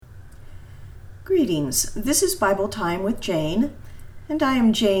Greetings. This is Bible Time with Jane, and I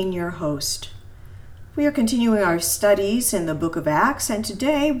am Jane, your host. We are continuing our studies in the book of Acts, and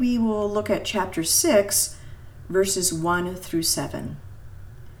today we will look at chapter 6, verses 1 through 7.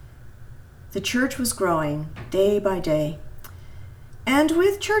 The church was growing day by day, and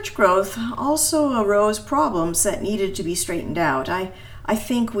with church growth also arose problems that needed to be straightened out. I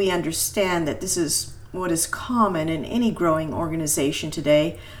think we understand that this is what is common in any growing organization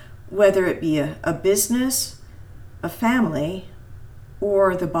today, whether it be a business, a family,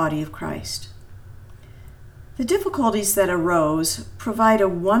 or the body of Christ. The difficulties that arose provide a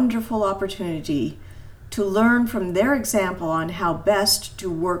wonderful opportunity to learn from their example on how best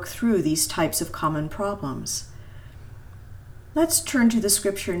to work through these types of common problems. Let's turn to the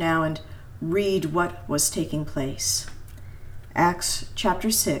scripture now and read what was taking place. Acts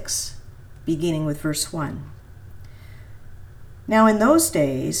chapter 6, beginning with verse 1. Now in those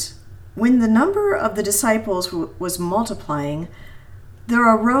days, when the number of the disciples was multiplying, there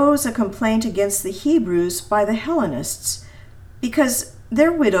arose a complaint against the Hebrews by the Hellenists, because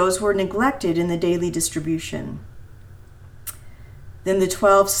their widows were neglected in the daily distribution. Then the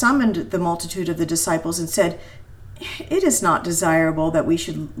 12 summoned the multitude of the disciples and said, "It is not desirable that we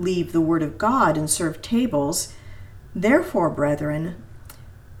should leave the word of God and serve tables. Therefore, brethren,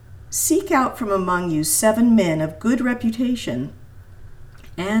 seek out from among you 7 men of good reputation,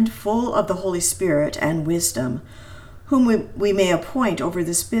 and full of the Holy Spirit and wisdom, whom we may appoint over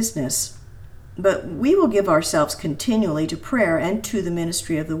this business. But we will give ourselves continually to prayer and to the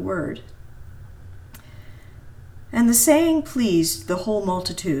ministry of the word." And the saying pleased the whole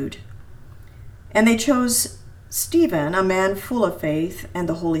multitude. And they chose Stephen, a man full of faith and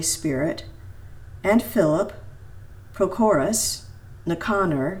the Holy Spirit, and Philip, Prochorus,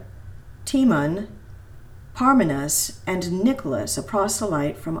 Nicanor, Timon, Parmenas, and Nicholas, a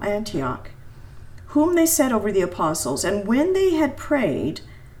proselyte from Antioch, whom they set over the apostles. And when they had prayed,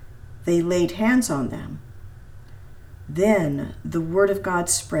 they laid hands on them. Then the word of God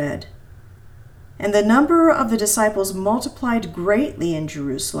spread, and the number of the disciples multiplied greatly in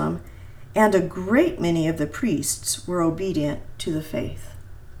Jerusalem, and a great many of the priests were obedient to the faith.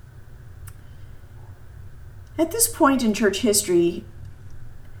 At this point in church history,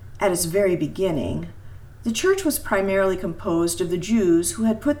 at its very beginning, the church was primarily composed of the Jews who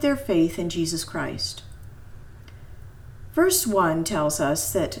had put their faith in Jesus Christ. Verse 1 tells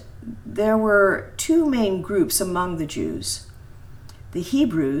us that there were 2 main groups among the Jews, the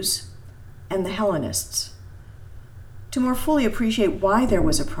Hebrews and the Hellenists. To more fully appreciate why there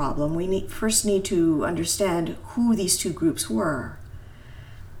was a problem, we first need to understand who these 2 groups were.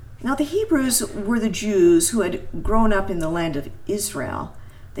 Now, the Hebrews were the Jews who had grown up in the land of Israel.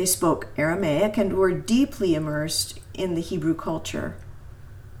 They spoke Aramaic and were deeply immersed in the Hebrew culture.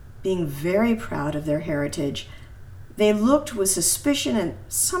 Being very proud of their heritage, they looked with suspicion and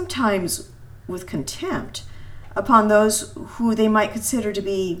sometimes with contempt upon those who they might consider to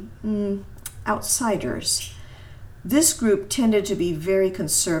be outsiders. This group tended to be very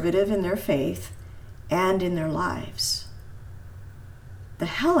conservative in their faith and in their lives. The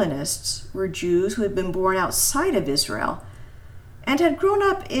Hellenists were Jews who had been born outside of Israel and had grown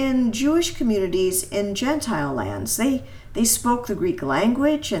up in Jewish communities in Gentile lands. They spoke the Greek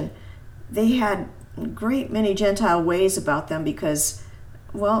language, and they had a great many Gentile ways about them because,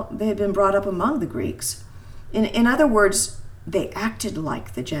 they had been brought up among the Greeks. In other words, they acted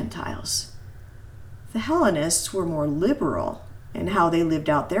like the Gentiles. The Hellenists were more liberal in how they lived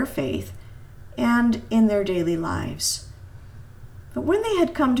out their faith and in their daily lives. But when they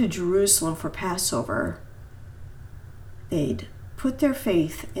had come to Jerusalem for Passover, they'd put their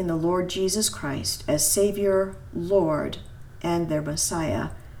faith in the Lord Jesus Christ as Savior, Lord, and their Messiah,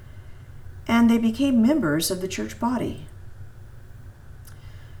 and they became members of the church body.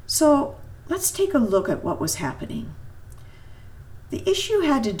 So let's take a look at what was happening. The issue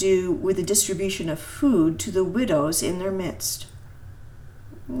had to do with the distribution of food to the widows in their midst.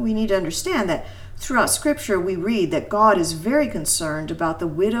 We need to understand that throughout Scripture we read that God is very concerned about the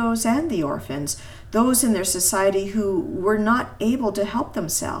widows and the orphans, those in their society who were not able to help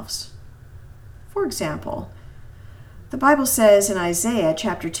themselves. For example, the Bible says in Isaiah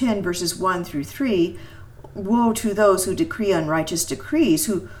chapter 10, verses 1 through 3, "Woe to those who decree unrighteous decrees,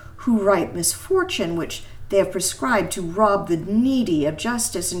 who write misfortune, which they have prescribed to rob the needy of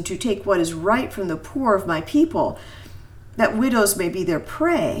justice and to take what is right from the poor of my people, that widows may be their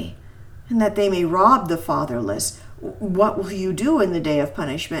prey, and that they may rob the fatherless. What will you do in the day of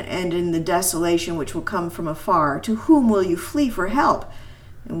punishment and in the desolation which will come from afar? To whom will you flee for help?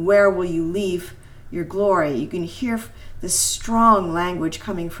 And where will you leave your glory?" You can hear this strong language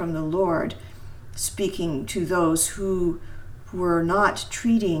coming from the Lord. speaking to those who were not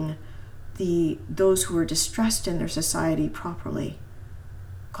treating those who were distressed in their society properly.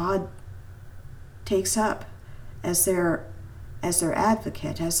 God takes up as their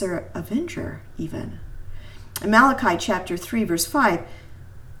advocate, as their avenger even. In Malachi chapter 3, verse 5,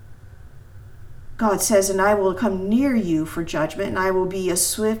 God says, "And I will come near you for judgment, and I will be a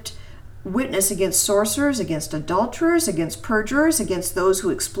swift witness against sorcerers, against adulterers, against perjurers, against those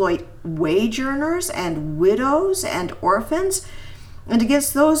who exploit wage earners and widows and orphans, and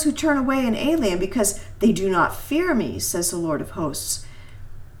against those who turn away an alien because they do not fear me, says the Lord of hosts."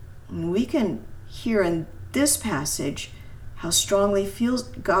 And we can hear in this passage how strongly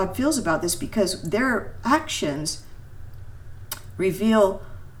God feels about this, because their actions reveal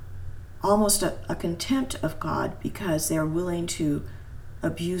almost a contempt of God, because they're willing to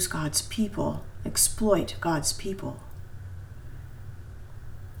abuse God's people, exploit God's people.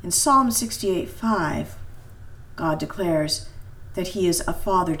 In Psalm 68:5, God declares that he is a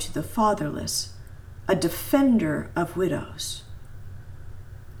father to the fatherless, a defender of widows.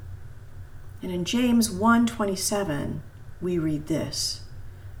 And in James 1:27, we read this: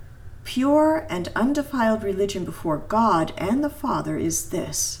 "Pure and undefiled religion before God and the Father is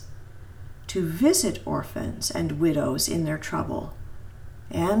this, to visit orphans and widows in their trouble,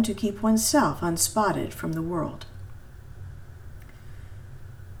 and to keep oneself unspotted from the world."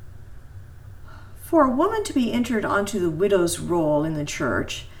 For a woman to be entered onto the widow's roll in the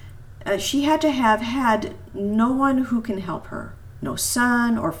church, she had to have had no one who can help her, no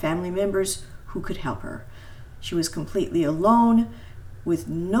son or family members who could help her. She was completely alone, with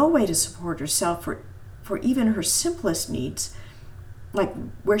no way to support herself for even her simplest needs, like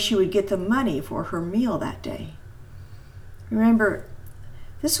where she would get the money for her meal that day. Remember,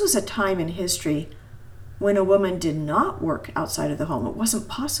 this was a time in history when a woman did not work outside of the home. It wasn't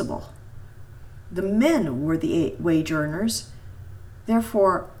possible. The men were the wage earners.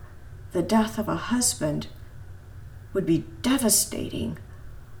 Therefore, the death of a husband would be devastating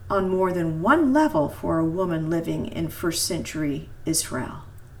on more than one level for a woman living in first century Israel.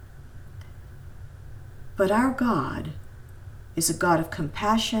 But our God is a God of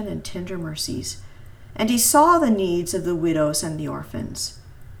compassion and tender mercies, and he saw the needs of the widows and the orphans.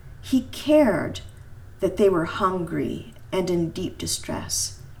 He cared that they were hungry and in deep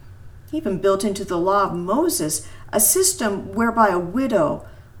distress. He even built into the law of Moses a system whereby a widow,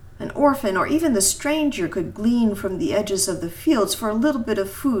 an orphan, or even the stranger could glean from the edges of the fields for a little bit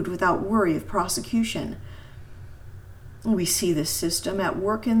of food without worry of prosecution. We see this system at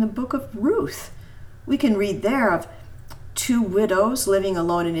work in the book of Ruth. We can read there of two widows living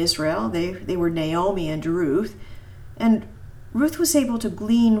alone in Israel. They were Naomi and Ruth. And Ruth was able to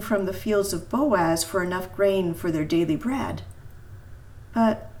glean from the fields of Boaz for enough grain for their daily bread.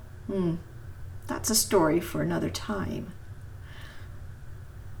 But that's a story for another time.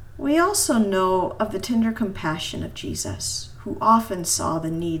 We also know of the tender compassion of Jesus, who often saw the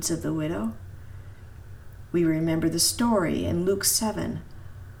needs of the widow. We remember the story in Luke 7,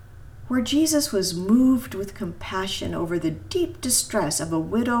 where Jesus was moved with compassion over the deep distress of a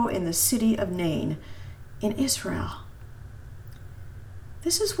widow in the city of Nain in Israel.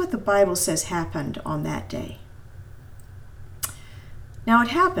 This is what the Bible says happened on that day. Now it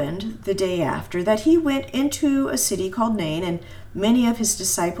happened the day after that he went into a city called Nain, and many of his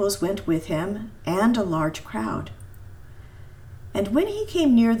disciples went with him, and a large crowd. And when he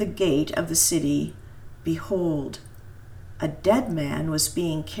came near the gate of the city, behold, a dead man was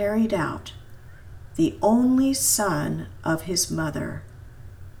being carried out, the only son of his mother,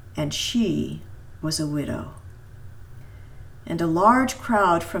 and she was a widow. And a large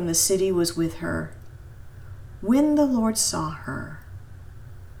crowd from the city was with her. When the Lord saw her,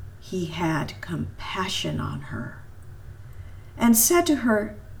 he had compassion on her, and said to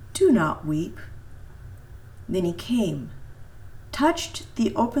her, "Do not weep." Then he came, touched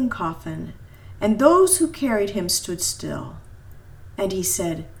the open coffin, and those who carried him stood still. And he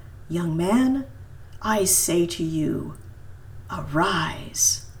said, "Young man, I say to you,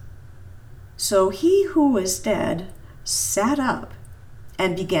 arise." So he who was dead sat up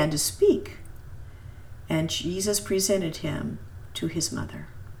and began to speak, and Jesus presented him to his mother.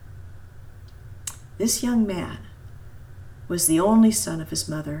 This young man was the only son of his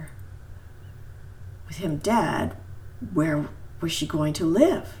mother. With him dead, where was she going to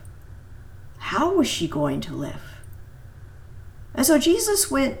live? How was she going to live? And so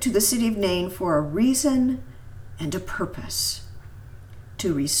Jesus went to the city of Nain for a reason and a purpose,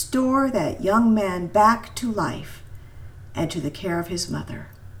 to restore that young man back to life and to the care of his mother.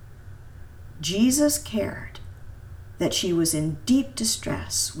 Jesus cared that she was in deep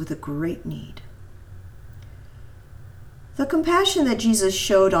distress with a great need. The compassion that Jesus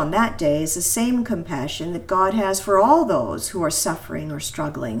showed on that day is the same compassion that God has for all those who are suffering or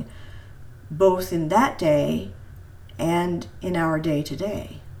struggling, both in that day and in our day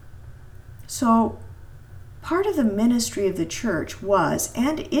today. So, part of the ministry of the church was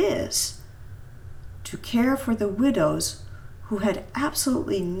and is to care for the widows who had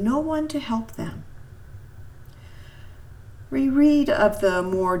absolutely no one to help them. We read of the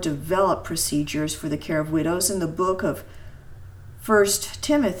more developed procedures for the care of widows in the book of 1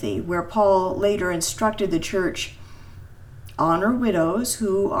 Timothy, where Paul later instructed the church, honor widows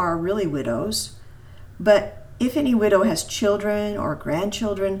who are really widows, but if any widow has children or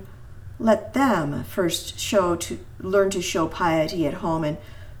grandchildren, let them first learn to show piety at home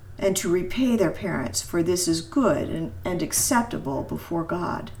and to repay their parents, for this is good and acceptable before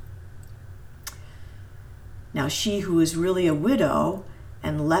God. Now she who is really a widow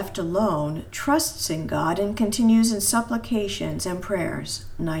and left alone trusts in God and continues in supplications and prayers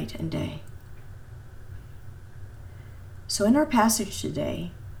night and day. So in our passage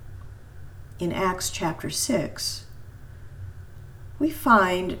today, in Acts chapter 6, we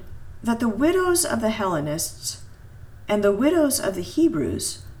find that the widows of the Hellenists and the widows of the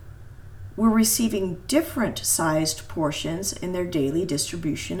Hebrews were receiving different sized portions in their daily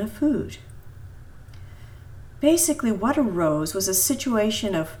distribution of food. Basically, what arose was a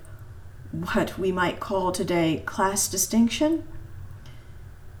situation of what we might call today class distinction,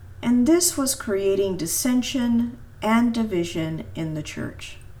 and this was creating dissension and division in the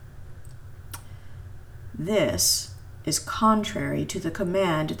church. This is contrary to the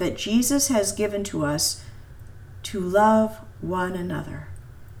command that Jesus has given to us to love one another,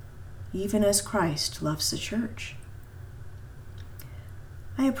 even as Christ loves the church.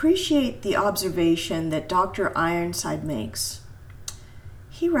 I appreciate the observation that Dr. Ironside makes.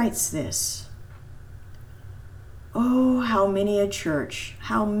 He writes this: "Oh, how many a church,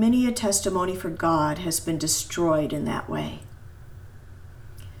 how many a testimony for God has been destroyed in that way.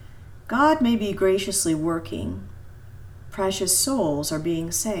 God may be graciously working, precious souls are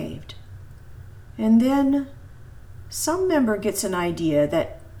being saved, and then some member gets an idea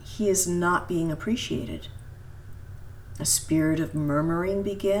that he is not being appreciated. A spirit of murmuring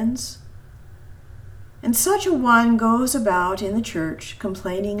begins, and such a one goes about in the church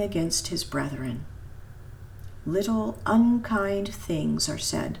complaining against his brethren. Little unkind things are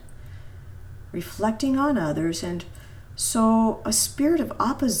said, reflecting on others, and so a spirit of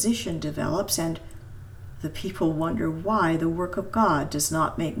opposition develops, and the people wonder why the work of God does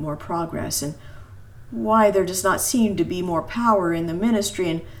not make more progress, and why there does not seem to be more power in the ministry,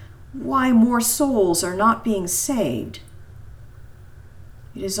 and why more souls are not being saved.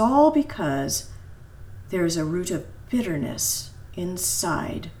 It is all because there is a root of bitterness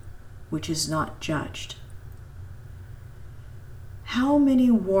inside which is not judged." How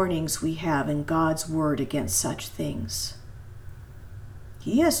many warnings we have in God's word against such things.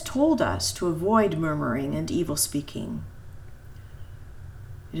 He has told us to avoid murmuring and evil speaking.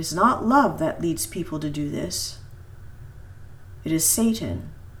 It is not love that leads people to do this. It is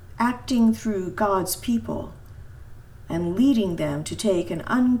Satan acting through God's people and leading them to take an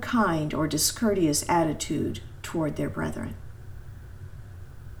unkind or discourteous attitude toward their brethren.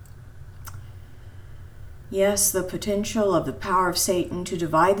 Yes, the potential of the power of Satan to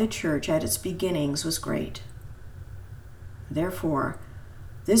divide the church at its beginnings was great. Therefore,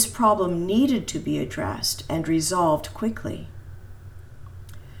 this problem needed to be addressed and resolved quickly.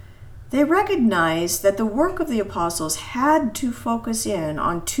 They recognized that the work of the apostles had to focus in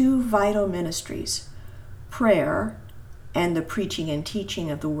on two vital ministries, prayer and the preaching and teaching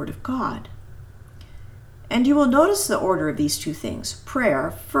of the Word of God. And you will notice the order of these two things: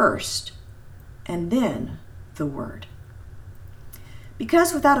 prayer first, and then the Word.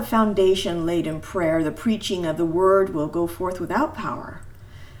 Because without a foundation laid in prayer, the preaching of the Word will go forth without power.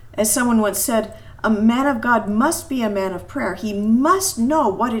 As someone once said, a man of God must be a man of prayer. He must know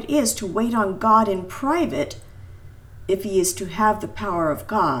what it is to wait on God in private if he is to have the power of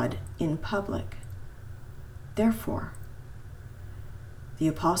God in public. Therefore, the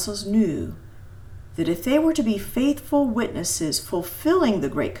apostles knew that if they were to be faithful witnesses fulfilling the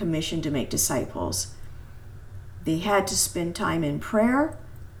Great Commission to make disciples, they had to spend time in prayer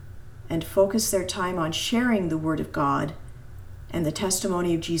and focus their time on sharing the Word of God and the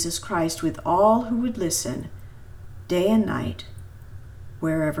testimony of Jesus Christ with all who would listen, day and night,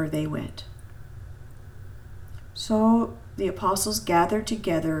 wherever they went. So the apostles gathered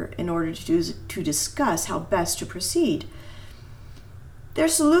together in order to discuss how best to proceed. Their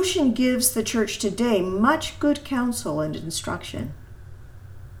solution gives the church today much good counsel and instruction.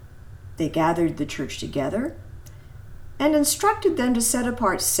 They gathered the church together and instructed them to set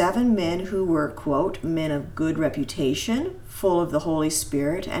apart 7 men who were, quote, men of good reputation, full of the Holy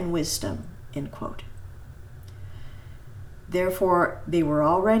Spirit and wisdom, end quote. Therefore, they were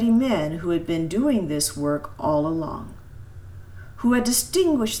already men who had been doing this work all along, who had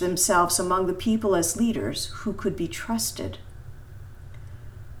distinguished themselves among the people as leaders who could be trusted.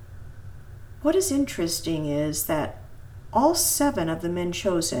 What is interesting is that all 7 of the men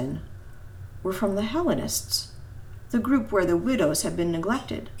chosen were from the Hellenists, the group where the widows had been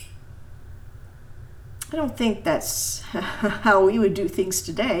neglected. I don't think that's how we would do things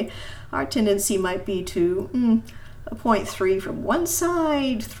today. Our tendency might be to appoint 3 from one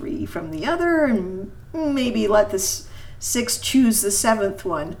side, 3 from the other, and maybe let the 6 choose the 7th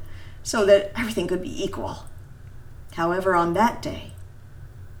one so that everything could be equal. However, on that day,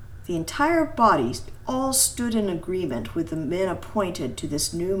 the entire body all stood in agreement with the men appointed to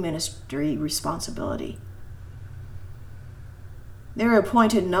this new ministry responsibility. They were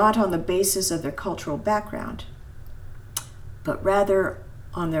appointed not on the basis of their cultural background, but rather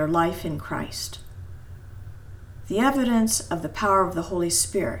on their life in Christ. The evidence of the power of the Holy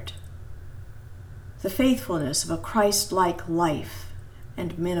Spirit, the faithfulness of a Christ-like life,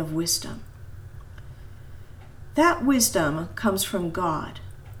 and men of wisdom. That wisdom comes from God,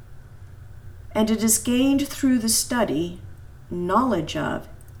 and it is gained through the study, knowledge of,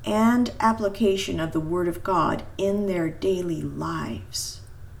 and application of the Word of God in their daily lives.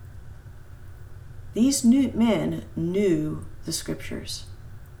 These new men knew the Scriptures,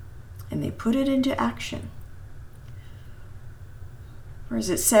 and they put it into action. Or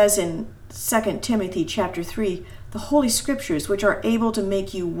as it says in 2 Timothy chapter 3, the Holy Scriptures, which are able to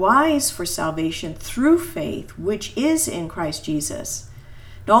make you wise for salvation through faith, which is in Christ Jesus.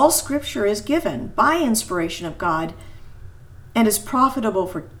 And all Scripture is given by inspiration of God and is profitable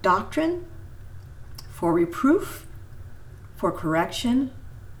for doctrine, for reproof, for correction,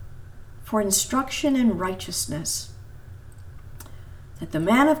 for instruction in righteousness, that the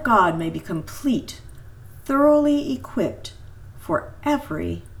man of God may be complete, thoroughly equipped for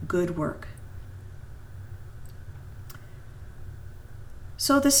every good work.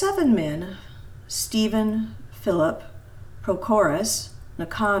 So the 7 men, Stephen, Philip, Prochorus,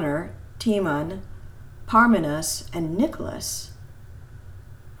 Nicanor, Timon, Parmenas, and Nicholas,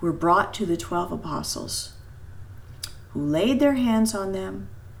 were brought to the 12 apostles, who laid their hands on them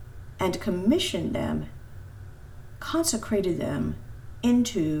and commissioned them, consecrated them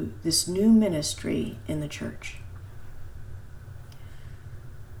into this new ministry in the church.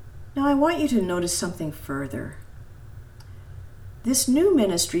 Now I want you to notice something further. This new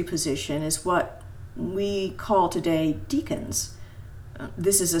ministry position is what we call today deacons.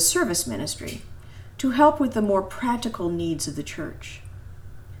 This is a service ministry to help with the more practical needs of the church.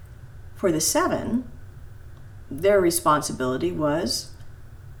 For the 7, their responsibility was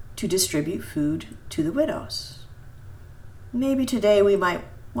to distribute food to the widows. Maybe today we might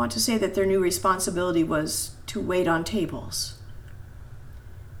want to say that their new responsibility was to wait on tables.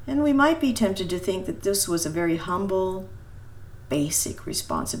 And we might be tempted to think that this was a very humble, basic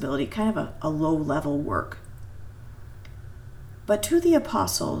responsibility, kind of a low-level work. But to the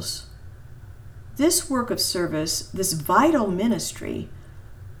apostles, this work of service, this vital ministry,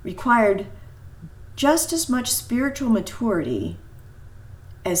 required just as much spiritual maturity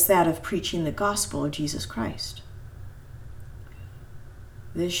as that of preaching the gospel of Jesus Christ.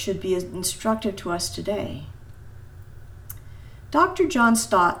 This should be instructive to us today. Dr. John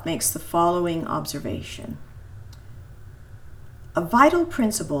Stott makes the following observation. A vital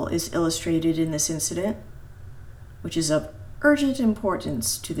principle is illustrated in this incident, which is of urgent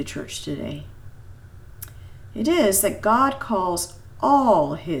importance to the church today. It is that God calls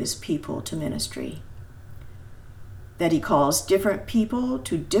all his people to ministry, that he calls different people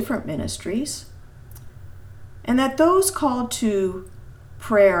to different ministries, and that those called to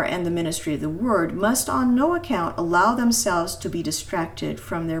prayer and the ministry of the word must on no account allow themselves to be distracted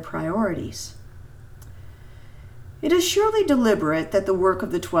from their priorities. It is surely deliberate that the work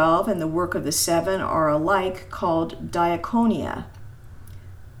of the 12 and the work of the 7 are alike called diaconia,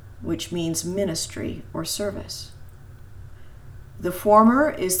 which means ministry or service. The former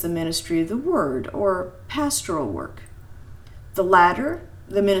is the ministry of the word or pastoral work. The latter,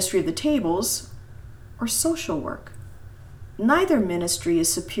 the ministry of the tables or social work. Neither ministry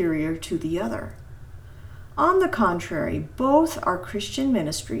is superior to the other. On the contrary, both are Christian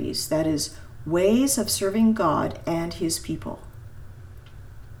ministries, that is, ways of serving God and his people.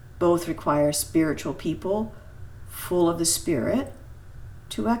 Both require spiritual people, full of the Spirit,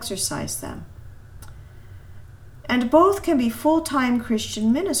 to exercise them. And both can be full-time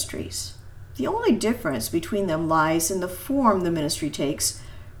Christian ministries. The only difference between them lies in the form the ministry takes,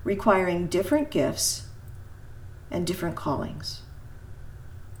 requiring different gifts and different callings.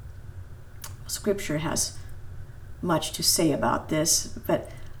 Scripture has much to say about this, but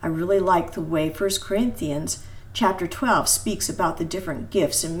I really like the way 1 Corinthians chapter 12 speaks about the different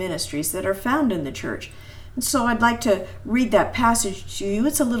gifts and ministries that are found in the church. And so I'd like to read that passage to you.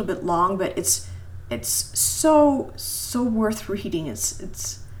 It's a little bit long, but it's so worth reading.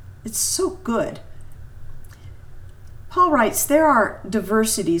 It's so good. Paul writes, "There are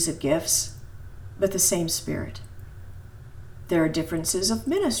diversities of gifts, but the same Spirit. There are differences of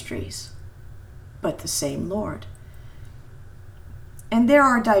ministries, but the same Lord. And there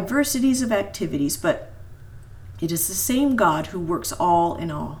are diversities of activities, but it is the same God who works all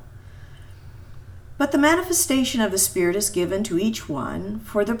in all. But the manifestation of the Spirit is given to each one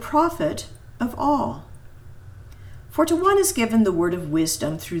for the profit of all. For to one is given the word of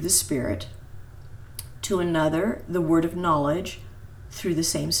wisdom through the Spirit, to another the word of knowledge through the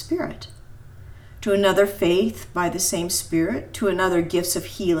same Spirit, to another faith by the same Spirit, to another gifts of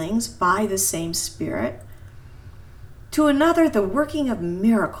healings by the same Spirit, to another the working of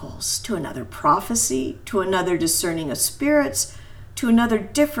miracles, to another prophecy, to another discerning of spirits, to another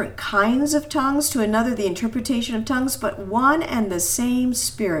different kinds of tongues, to another the interpretation of tongues. But one and the same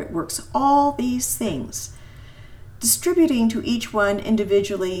Spirit works all these things, distributing to each one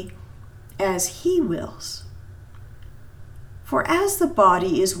individually as He wills. For as the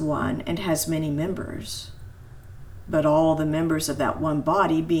body is one and has many members, but all the members of that one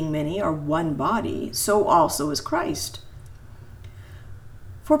body, being many, are one body, so also is Christ.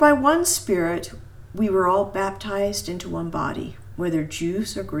 For by one Spirit we were all baptized into one body, whether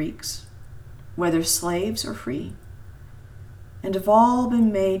Jews or Greeks, whether slaves or free, and have all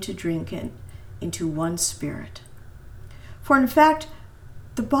been made to drink into one Spirit. For in fact,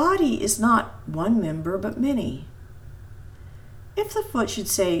 the body is not one member, but many. If the foot should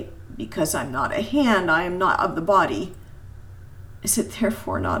say, because I'm not a hand, I am not of the body, is it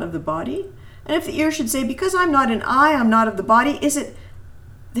therefore not of the body? And if the ear should say, because I'm not an eye, I'm not of the body, is it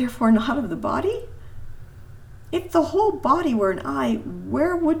therefore not of the body? If the whole body were an eye,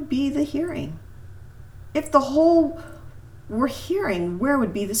 where would be the hearing? If the whole were hearing, where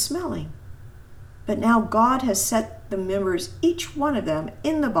would be the smelling? But now God has set the members, each one of them,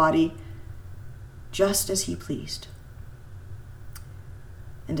 in the body, just as He pleased.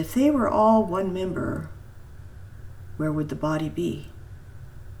 And if they were all one member, where would the body be?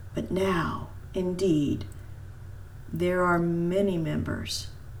 But now, indeed, there are many members,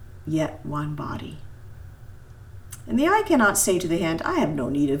 yet one body. And the eye cannot say to the hand, I have no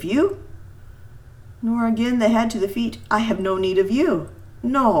need of you, nor again the head to the feet, I have no need of you.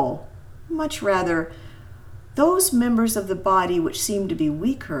 No, much rather, those members of the body which seem to be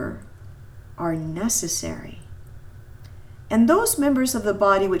weaker are necessary. And those members of the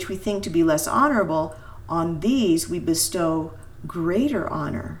body which we think to be less honorable, on these we bestow greater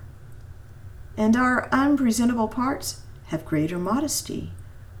honor. And our unpresentable parts have greater modesty,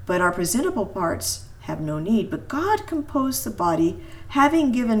 but our presentable parts have no need. But God composed the body,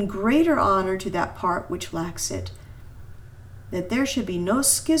 having given greater honor to that part which lacks it, that there should be no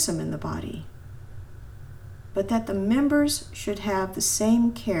schism in the body, but that the members should have the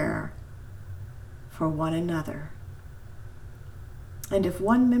same care for one another. And if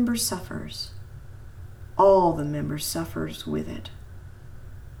one member suffers, all the members suffers with it.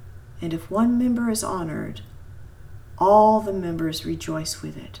 And if one member is honored, all the members rejoice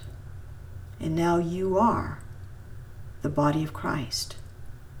with it. And now you are the body of Christ,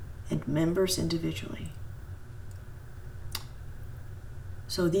 and members individually.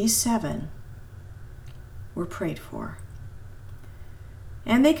 So these 7 were prayed for.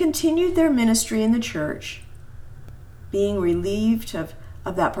 And they continued their ministry in the church. Being relieved of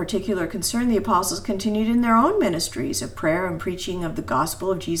that particular concern, the apostles continued in their own ministries of prayer and preaching of the gospel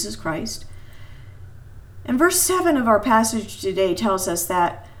of Jesus Christ. And verse 7 of our passage today tells us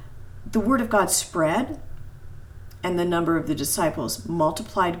that the word of God spread, and the number of the disciples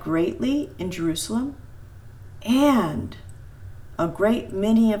multiplied greatly in Jerusalem, and a great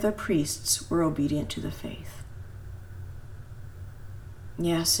many of the priests were obedient to the faith.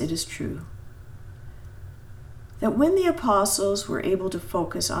 Yes, it is true that when the apostles were able to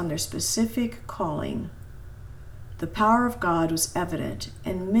focus on their specific calling, the power of God was evident,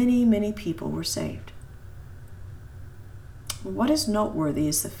 and many, many people were saved. What is noteworthy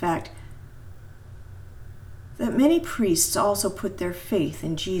is the fact that many priests also put their faith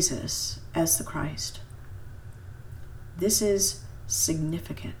in Jesus as the Christ. This is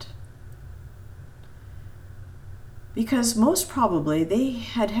significant. because most probably they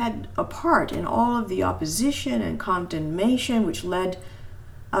had had a part in all of the opposition and condemnation which led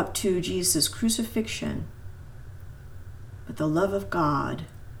up to Jesus' crucifixion. But the love of God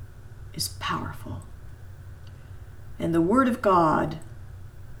is powerful. And the Word of God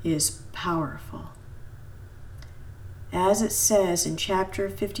is powerful. As it says in chapter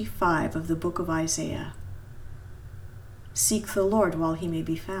 55 of the book of Isaiah, "Seek the Lord while he may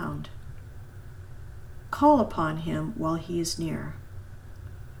be found. Call upon him while he is near.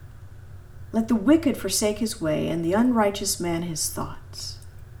 Let the wicked forsake his way, and the unrighteous man his thoughts.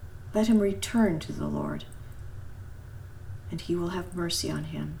 Let him return to the Lord, and he will have mercy on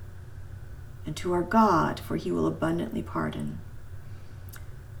him, and to our God, for he will abundantly pardon.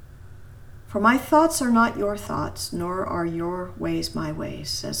 For my thoughts are not your thoughts, nor are your ways my ways,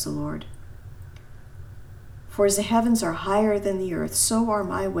 says the Lord. For as the heavens are higher than the earth, so are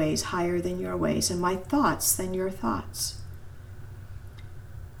my ways higher than your ways, and my thoughts than your thoughts.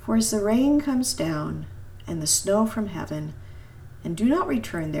 For as the rain comes down and the snow from heaven, and do not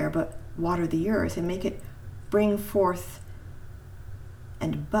return there, but water the earth, and make it bring forth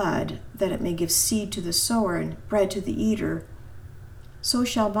and bud, that it may give seed to the sower and bread to the eater, so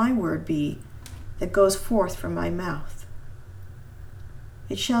shall my word be that goes forth from my mouth.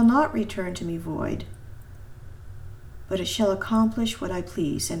 It shall not return to me void, but it shall accomplish what I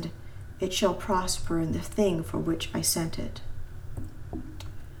please, and it shall prosper in the thing for which I sent it."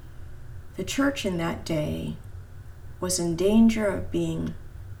 The church in that day was in danger of being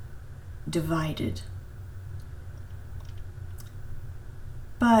divided.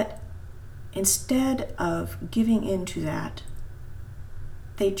 But instead of giving in to that,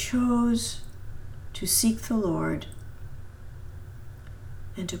 they chose to seek the Lord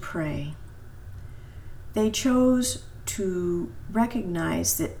and to pray. They chose to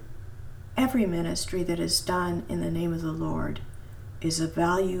recognize that every ministry that is done in the name of the Lord is of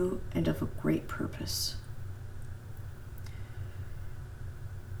value and of a great purpose.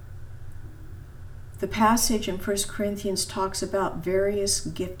 The passage in 1 Corinthians talks about various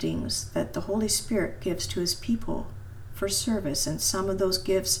giftings that the Holy Spirit gives to his people for service, and some of those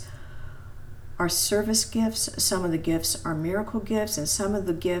gifts are service gifts, some of the gifts are miracle gifts, and some of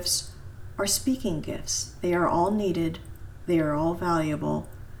the gifts are speaking gifts. They are all needed, they are all valuable,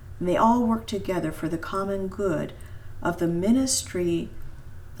 and they all work together for the common good of the ministry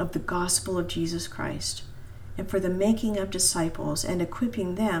of the gospel of Jesus Christ, and for the making of disciples and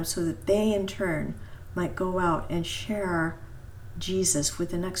equipping them so that they in turn might go out and share Jesus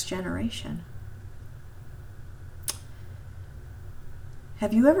with the next generation.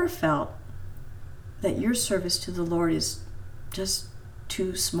 Have you ever felt that your service to the Lord is just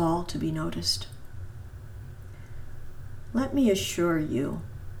too small to be noticed? Let me assure you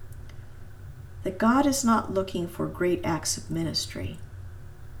that God is not looking for great acts of ministry,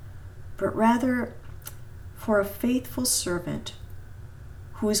 but rather for a faithful servant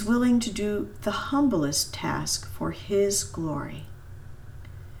who is willing to do the humblest task for his glory.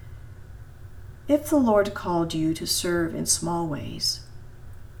 If the Lord called you to serve in small ways,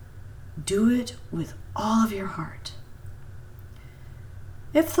 do it with all of your heart.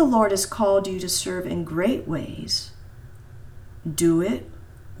 If the Lord has called you to serve in great ways, do it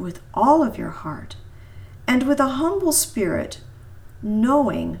with all of your heart and with a humble spirit,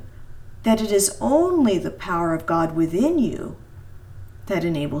 knowing that it is only the power of God within you that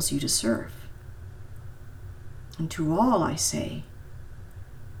enables you to serve. And to all I say,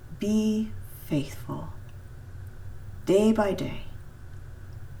 be faithful, day by day,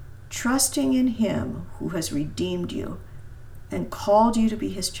 trusting in him who has redeemed you and called you to be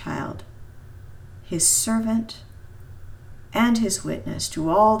his child, his servant, and his witness to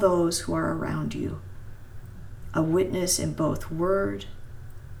all those who are around you, a witness in both word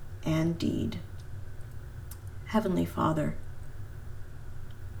and deed. Heavenly Father,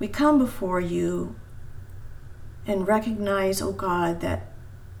 we come before you and recognize, O God, that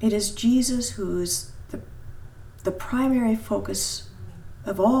it is Jesus who is the primary focus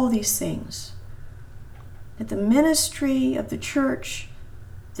of all these things. That the ministry of the church,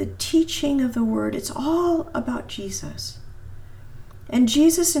 the teaching of the word, it's all about Jesus. And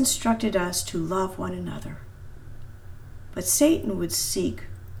Jesus instructed us to love one another. But Satan would seek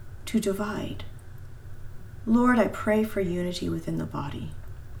to divide. Lord, I pray for unity within the body.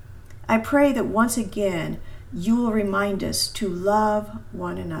 I pray that once again you will remind us to love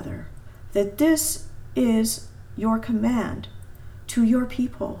one another, that this is your command to your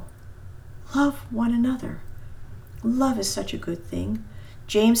people. Love one another. Love is such a good thing.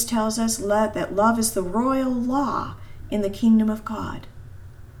 James tells us that love is the royal law in the kingdom of God.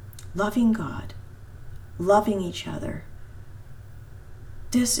 Loving God, loving each other.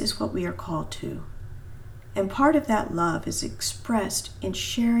 This is what we are called to. And part of that love is expressed in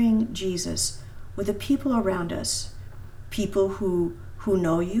sharing Jesus with the people around us, people who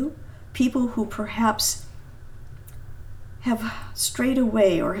know you, people who perhaps have strayed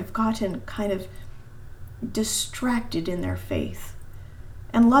away or have gotten kind of distracted in their faith,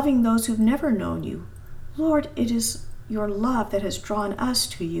 and loving those who've never known you. Lord, it is your love that has drawn us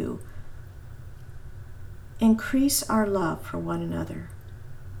to you. Increase our love for one another.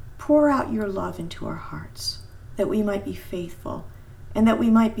 Pour out your love into our hearts, that we might be faithful and that we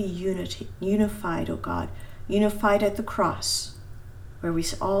might be unified, O God, unified at the cross, where we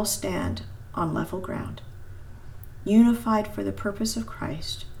all stand on level ground, unified for the purpose of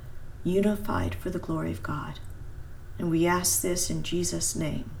Christ, unified for the glory of God. And we ask this in Jesus'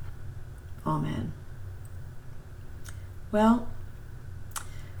 name. Amen. Well,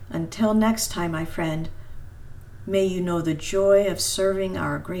 until next time, my friend, may you know the joy of serving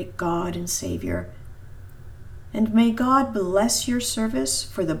our great God and Savior. And may God bless your service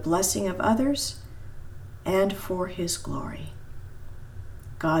for the blessing of others and for his glory.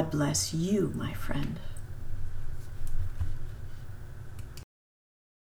 God bless you, my friend.